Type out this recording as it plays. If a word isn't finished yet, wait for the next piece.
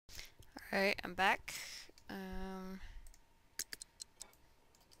Alright, I'm back.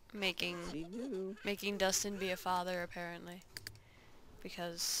 Making Dustin be a father, apparently.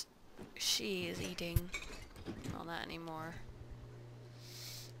 Because she is eating. Well, not anymore.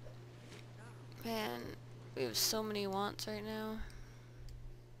 Man, we have so many wants right now.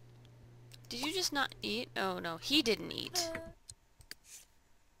 Did you just not eat? Oh, no, he didn't eat.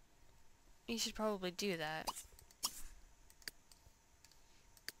 You should probably do that.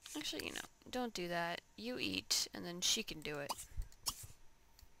 Actually, you know, don't do that. You eat, and then she can do it.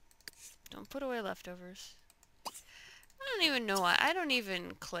 Don't put away leftovers. I don't even know why. I don't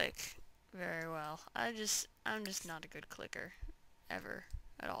even click very well. I'm just not a good clicker. Ever.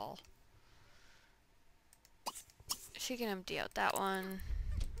 At all. She can empty out that one.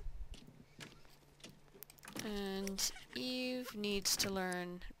 And Eve needs to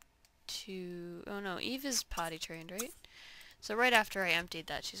learn to... Oh no, Eve is potty trained, right? So right after I emptied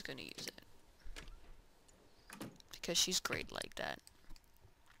that, she's going to use it. Because she's great like that.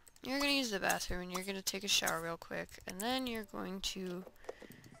 You're going to use the bathroom and you're going to take a shower real quick. And then you're going to...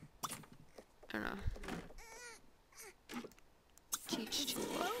 I don't know. Teach to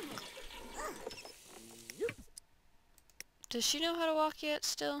walk. Does she know how to walk yet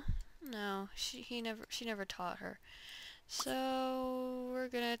still? No, she never taught her. So we're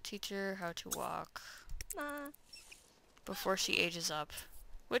gonna teach her how to walk before she ages up,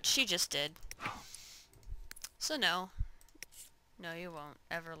 which she just did. So no, you won't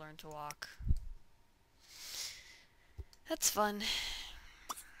ever learn to walk. That's fun.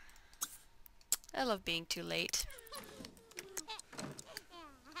 I love being too late.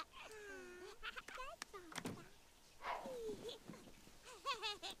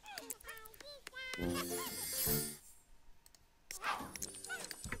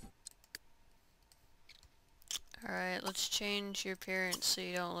 Alright, let's change your appearance so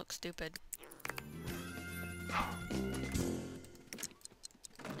you don't look stupid.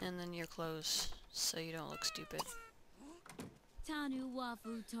 And then your clothes so you don't look stupid. Tanu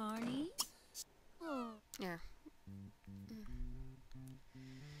wafu tarni. Here.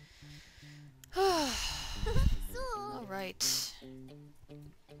 Alright.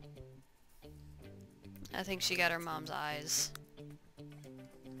 I think she got her mom's eyes.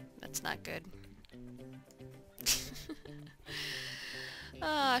 That's not good.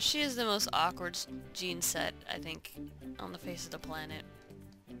 She is the most awkward gene set, I think, on the face of the planet.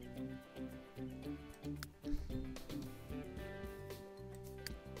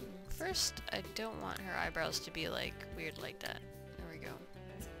 First, I don't want her eyebrows to be, like, weird like that. There we go.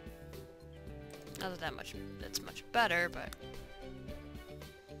 Not that that's much better, but...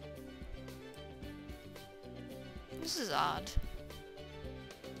 This is odd.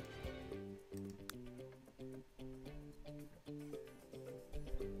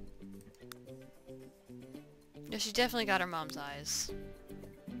 No, she definitely got her mom's eyes.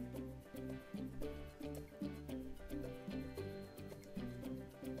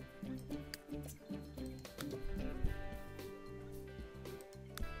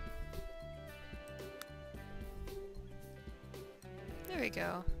 There we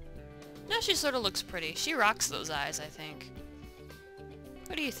go. Now she sort of looks pretty. She rocks those eyes, I think.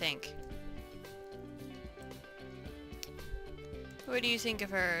 What do you think? What do you think of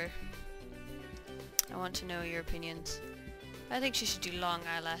her? I want to know your opinions. I think she should do long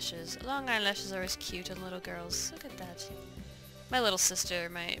eyelashes. Long eyelashes are always cute on little girls. Look at that. My little sister,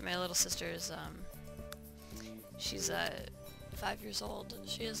 my little sister is, she's, 5 years old.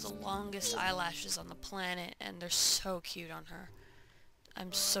 She has the longest eyelashes on the planet, and they're so cute on her.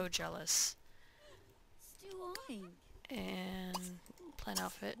 I'm so jealous. And plain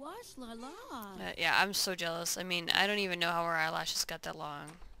outfit. Yeah, I'm so jealous. I mean, I don't even know how her eyelashes got that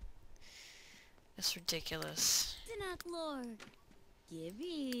long. It's ridiculous.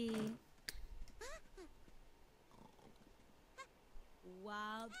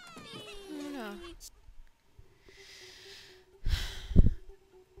 No.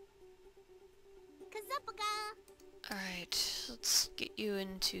 Alright, let's get you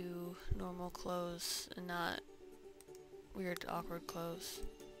into normal clothes and not weird, awkward clothes.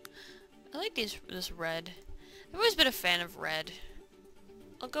 I like this red. I've always been a fan of red.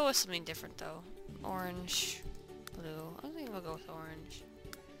 I'll go with something different though. Orange, blue. I think I'll go with orange.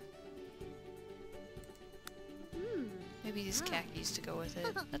 Maybe these khakis to go with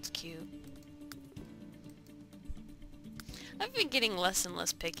it. That's cute. I've been getting less and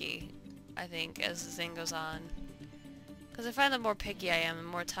less picky, I think, as the thing goes on. Because I find the more picky I am, the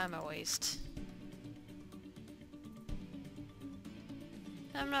more time I waste.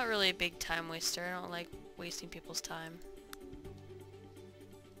 I'm not really a big time waster. I don't like wasting people's time.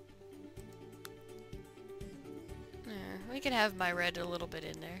 We can have my red a little bit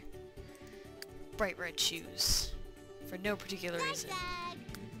in there. Bright red shoes. For no particular reason.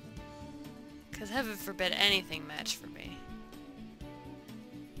 Because heaven forbid anything match for me.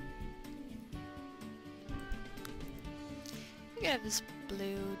 We could have this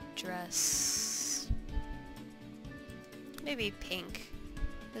blue dress. Maybe pink.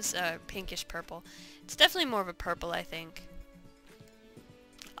 This pinkish purple. It's definitely more of a purple, I think.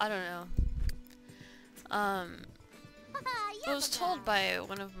 I don't know. I was told by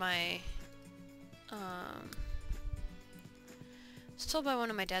one of my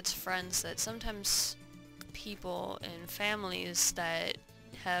dad's friends that sometimes people in families that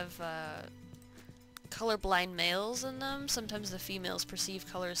have colorblind males in them, sometimes the females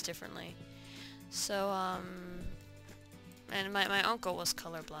perceive colors differently. So, and my uncle was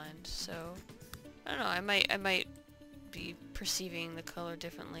colorblind, so I don't know, I might be perceiving the color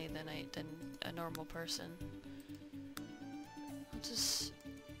differently than a normal person. I'll just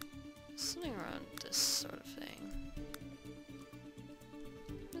something around this sort of thing.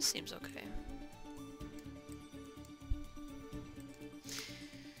 This seems okay.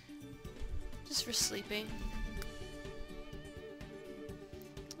 Just for sleeping.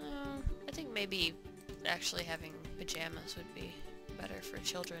 I think maybe actually having pajamas would be better for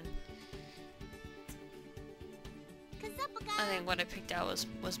children. I think what I picked out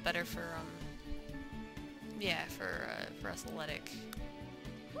was better for yeah, for athletic.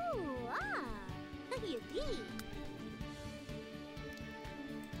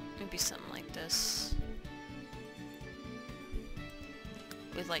 Maybe something like this.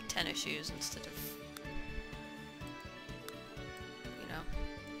 With like tennis shoes instead of, you know,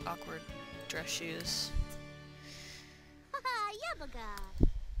 awkward dress shoes.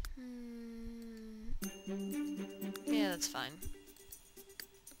 Yeah, that's fine.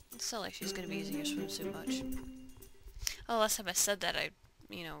 It's not like she's gonna be using her swimsuit much. Oh, last time I said that I,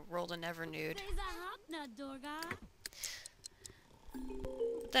 you know, rolled a never nude.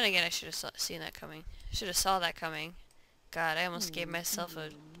 But then again, I should have seen that coming. Should have saw that coming. God, I almost gave myself a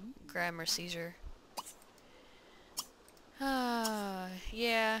grammar seizure.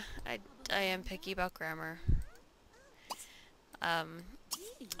 Yeah, I am picky about grammar.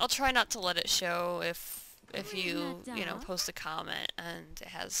 I'll try not to let it show if you know, post a comment and it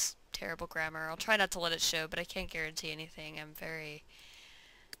has terrible grammar. I'll try not to let it show, but I can't guarantee anything.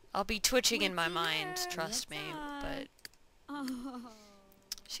 I'll be twitching in my mind, trust me, but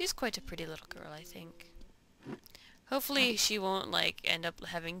she's quite a pretty little girl, I think. Hopefully she won't, like, end up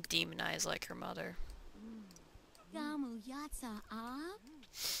having demon eyes like her mother. And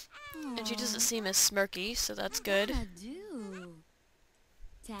she doesn't seem as smirky, so that's good.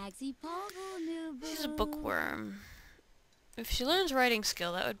 She's a bookworm. If she learns writing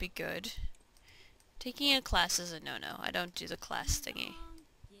skill, that would be good. Taking a class is a no-no. I don't do the class thingy.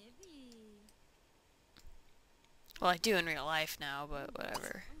 Well, I do in real life now, but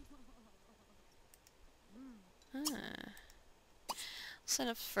whatever. Sign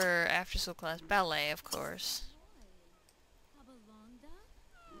up for after-school class. Ballet, of course.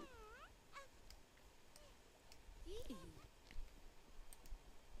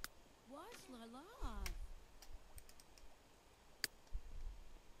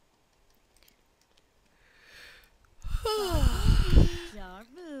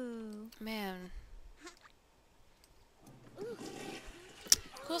 Man.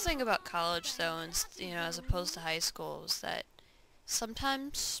 Cool thing about college, though, and you know, as opposed to high school, is that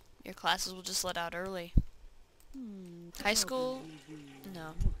sometimes your classes will just let out early. High school,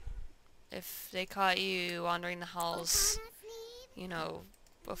 no. If they caught you wandering the halls, you know,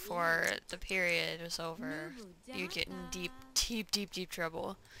 before the period was over, you'd get in deep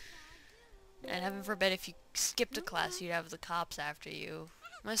trouble. And heaven forbid if you skipped a class, you'd have the cops after you.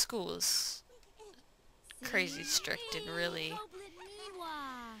 My school was crazy strict and really...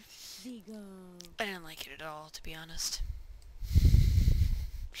 I didn't like it at all, to be honest.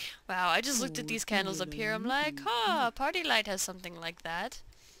 Wow, I just looked at these candles up here, I'm like, huh, Party Light has something like that.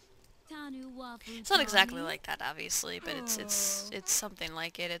 It's not exactly like that, obviously, but it's something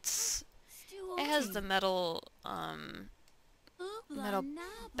like it. It has the metal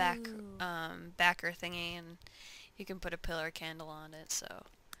backer thingy, and you can put a pillar candle on it, so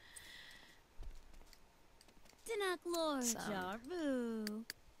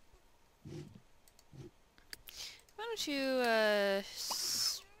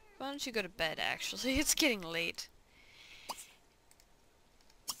why don't you go to bed, actually? It's getting late.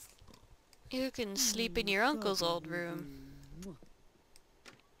 You can sleep in your uncle's old room.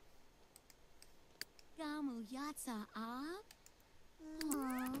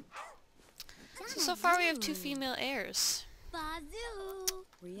 So far we have 2 female heirs. Bazoo.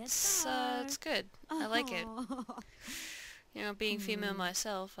 It's good. I like it. Oh. You know, being female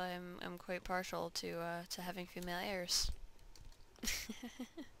myself, I'm quite partial to having female heirs.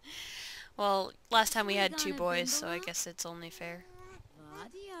 Well, last time we had two boys, so I guess it's only fair.